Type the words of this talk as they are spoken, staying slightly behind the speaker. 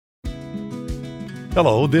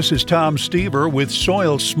Hello, this is Tom Stever with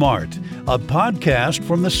Soil Smart, a podcast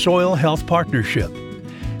from the Soil Health Partnership.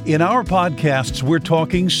 In our podcasts, we're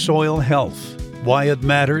talking soil health, why it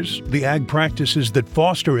matters, the ag practices that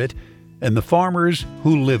foster it, and the farmers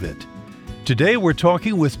who live it. Today, we're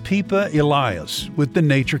talking with Pippa Elias with the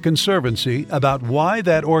Nature Conservancy about why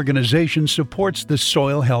that organization supports the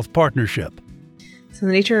Soil Health Partnership. So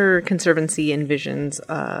the Nature Conservancy envisions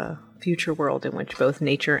a future world in which both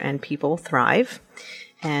nature and people thrive.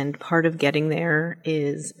 And part of getting there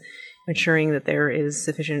is ensuring that there is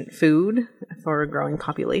sufficient food for a growing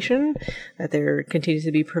population, that there continues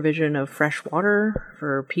to be provision of fresh water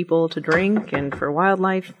for people to drink and for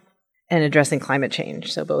wildlife, and addressing climate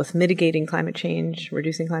change. So both mitigating climate change,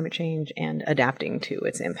 reducing climate change, and adapting to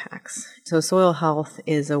its impacts. So soil health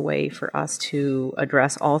is a way for us to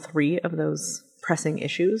address all three of those pressing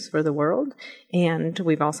issues for the world. And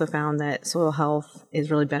we've also found that soil health is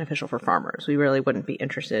really beneficial for farmers. We really wouldn't be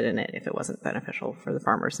interested in it if it wasn't beneficial for the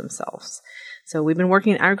farmers themselves. So we've been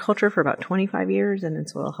working in agriculture for about 25 years and in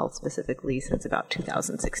soil health specifically since about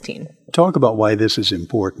 2016. Talk about why this is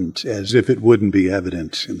important, as if it wouldn't be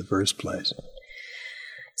evident in the first place.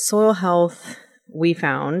 Soil health, we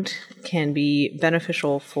found, can be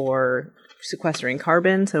beneficial for sequestering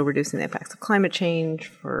carbon, so reducing the impacts of climate change,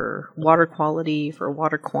 for water quality, for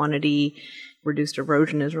water quantity. Reduced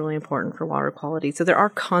erosion is really important for water quality. So there are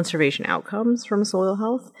conservation outcomes from soil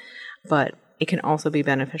health, but it can also be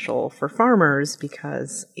beneficial for farmers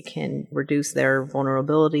because it can reduce their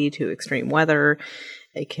vulnerability to extreme weather.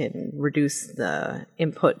 It can reduce the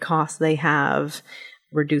input costs they have,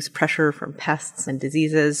 reduce pressure from pests and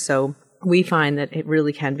diseases. So we find that it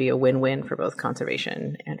really can be a win-win for both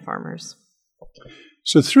conservation and farmers.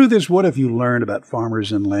 So through this, what have you learned about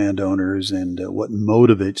farmers and landowners and what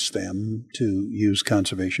motivates them to use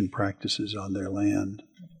conservation practices on their land?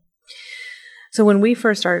 So when we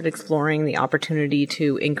first started exploring the opportunity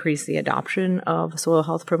to increase the adoption of soil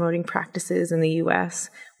health promoting practices in the U.S.,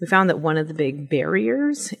 we found that one of the big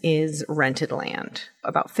barriers is rented land.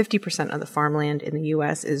 About 50% of the farmland in the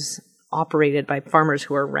U.S. is operated by farmers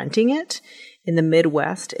who are renting it. In the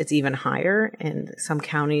Midwest, it's even higher. In some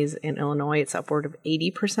counties in Illinois, it's upward of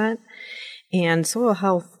 80%. And soil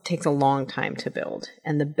health takes a long time to build.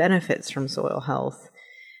 And the benefits from soil health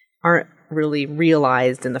aren't really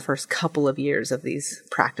realized in the first couple of years of these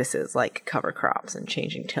practices, like cover crops and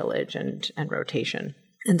changing tillage and rotation.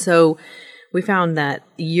 And so we found that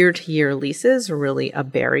year-to-year leases are really a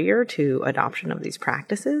barrier to adoption of these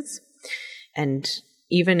practices. And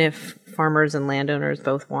even if farmers and landowners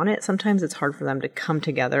both want it, sometimes it's hard for them to come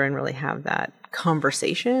together and really have that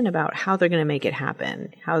conversation about how they're going to make it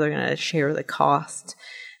happen, how they're going to share the cost,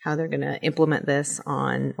 how they're going to implement this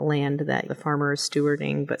on land that the farmer is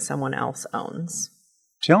stewarding but someone else owns.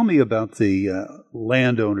 Tell me about the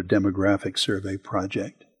Landowner Demographic Survey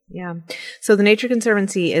project. Yeah. So the Nature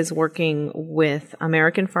Conservancy is working with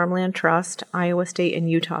American Farmland Trust, Iowa State,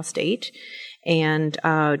 and Utah State, and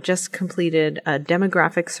just completed a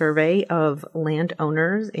demographic survey of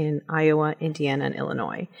landowners in Iowa, Indiana, and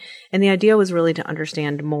Illinois. And the idea was really to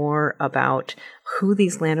understand more about who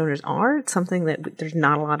these landowners are. It's something that there's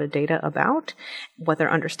not a lot of data about, what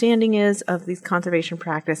their understanding is of these conservation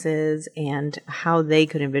practices, and how they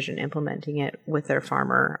could envision implementing it with their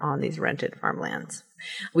farmer on these rented farmlands.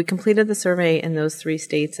 We completed the survey in those three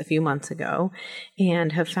states a few months ago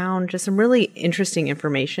and have found just some really interesting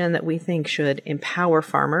information that we think should empower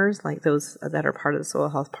farmers like those that are part of the Soil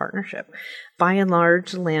Health Partnership. By and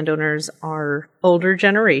large, landowners are older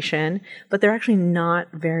generation, but they're actually not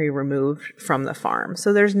very removed from the farm.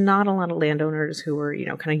 So there's not a lot of landowners who are,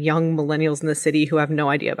 kind of young millennials in the city who have no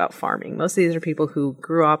idea about farming. Most of these are people who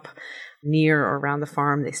grew up near or around the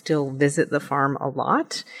farm. They still visit the farm a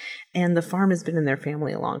lot. And the farm has been in their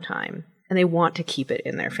family a long time, and they want to keep it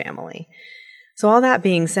in their family. So all that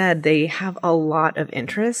being said, they have a lot of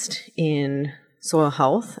interest in soil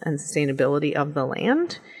health and sustainability of the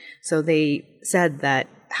land. So they said that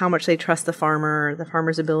how much they trust the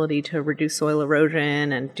farmer's ability to reduce soil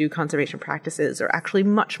erosion and do conservation practices are actually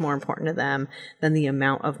much more important to them than the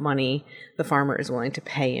amount of money the farmer is willing to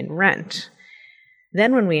pay in rent.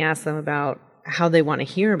 Then when we ask them about how they want to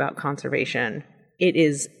hear about conservation, it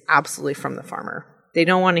is absolutely from the farmer. They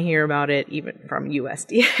don't want to hear about it even from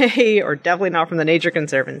USDA or definitely not from the Nature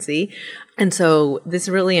Conservancy. And so this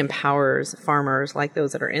really empowers farmers like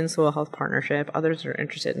those that are in Soil Health Partnership, others that are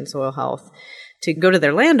interested in soil health, to go to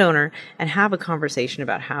their landowner and have a conversation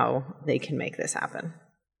about how they can make this happen.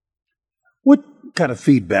 What kind of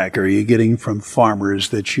feedback are you getting from farmers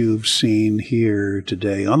that you've seen here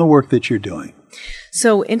today on the work that you're doing?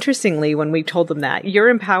 So interestingly, when we told them that you're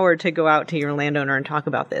empowered to go out to your landowner and talk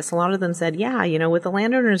about this, a lot of them said, yeah, with the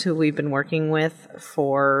landowners who we've been working with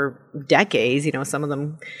for decades, some of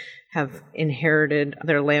them have inherited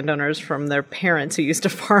their landowners from their parents who used to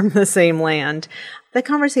farm the same land. The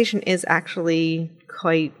conversation is actually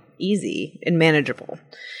quite easy and manageable.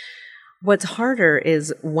 What's harder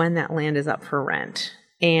is when that land is up for rent.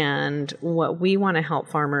 And what we want to help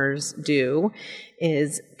farmers do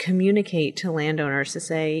is communicate to landowners to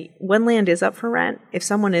say, when land is up for rent, if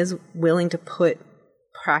someone is willing to put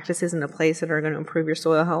practices into place that are going to improve your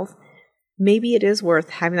soil health, maybe it is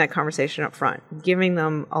worth having that conversation up front, giving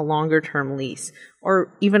them a longer term lease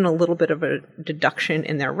or even a little bit of a deduction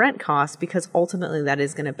in their rent costs, because ultimately that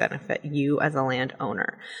is going to benefit you as a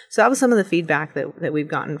landowner. So that was some of the feedback that we've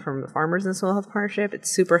gotten from the Farmers and Soil Health Partnership.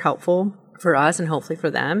 It's super helpful for us and hopefully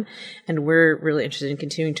for them. And we're really interested in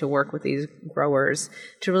continuing to work with these growers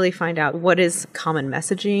to really find out what is common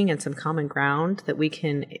messaging and some common ground that we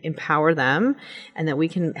can empower them and that we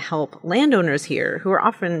can help landowners here who are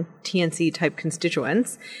often TNC type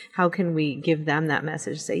constituents. How can we give them that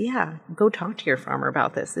message? Say, yeah, go talk to your farmer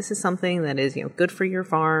about this. This is something that is, good for your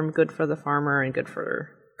farm, good for the farmer, and good for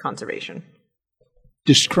conservation.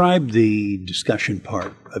 Describe the discussion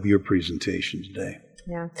part of your presentation today.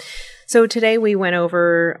 Yeah. So today we went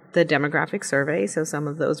over the demographic survey, so some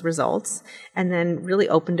of those results, and then really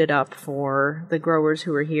opened it up for the growers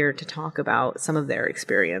who are here to talk about some of their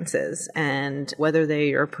experiences and whether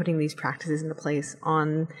they are putting these practices into place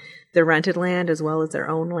on their rented land as well as their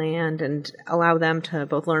own land, and allow them to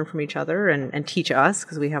both learn from each other and teach us,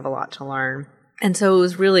 because we have a lot to learn. And so it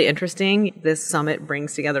was really interesting. This summit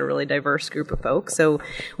brings together a really diverse group of folks. So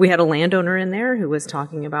we had a landowner in there who was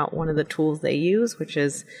talking about one of the tools they use, which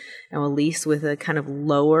is a lease with a kind of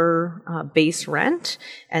lower base rent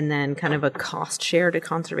and then kind of a cost share to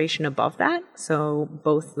conservation above that. So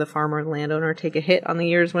both the farmer and landowner take a hit on the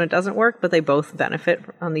years when it doesn't work, but they both benefit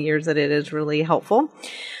on the years that it is really helpful.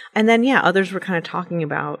 And then, others were kind of talking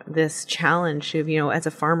about this challenge of, as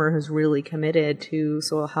a farmer who's really committed to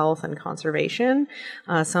soil health and conservation,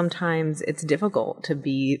 sometimes it's difficult to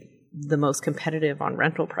be the most competitive on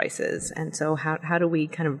rental prices. And so how do we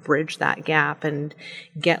kind of bridge that gap and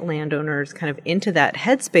get landowners kind of into that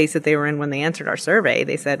headspace that they were in when they answered our survey?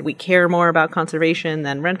 They said, we care more about conservation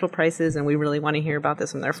than rental prices, and we really want to hear about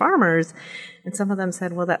this from their farmers. And some of them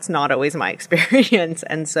said, well, that's not always my experience.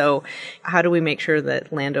 And so how do we make sure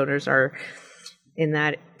that landowners are in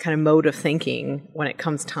that kind of mode of thinking when it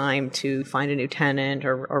comes time to find a new tenant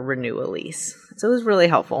or renew a lease? So it was really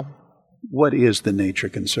helpful. What is the Nature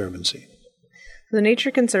Conservancy? The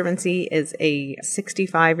Nature Conservancy is a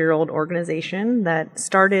 65-year-old organization that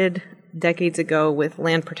started decades ago with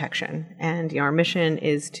land protection. And our mission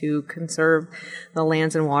is to conserve the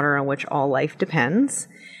lands and water on which all life depends.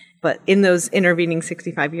 But in those intervening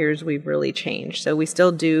 65 years, we've really changed. So we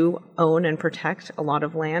still do own and protect a lot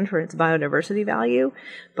of land for its biodiversity value,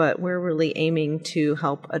 but we're really aiming to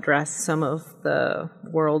help address some of the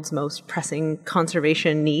world's most pressing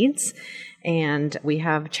conservation needs. And we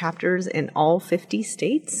have chapters in all 50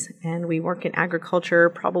 states, and we work in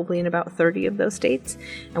agriculture probably in about 30 of those states,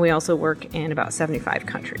 and we also work in about 75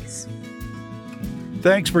 countries.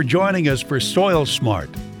 Thanks for joining us for Soil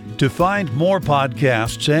Smart. To find more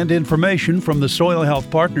podcasts and information from the Soil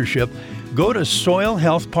Health Partnership, go to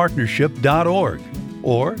soilhealthpartnership.org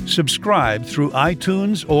or subscribe through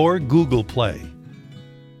iTunes or Google Play.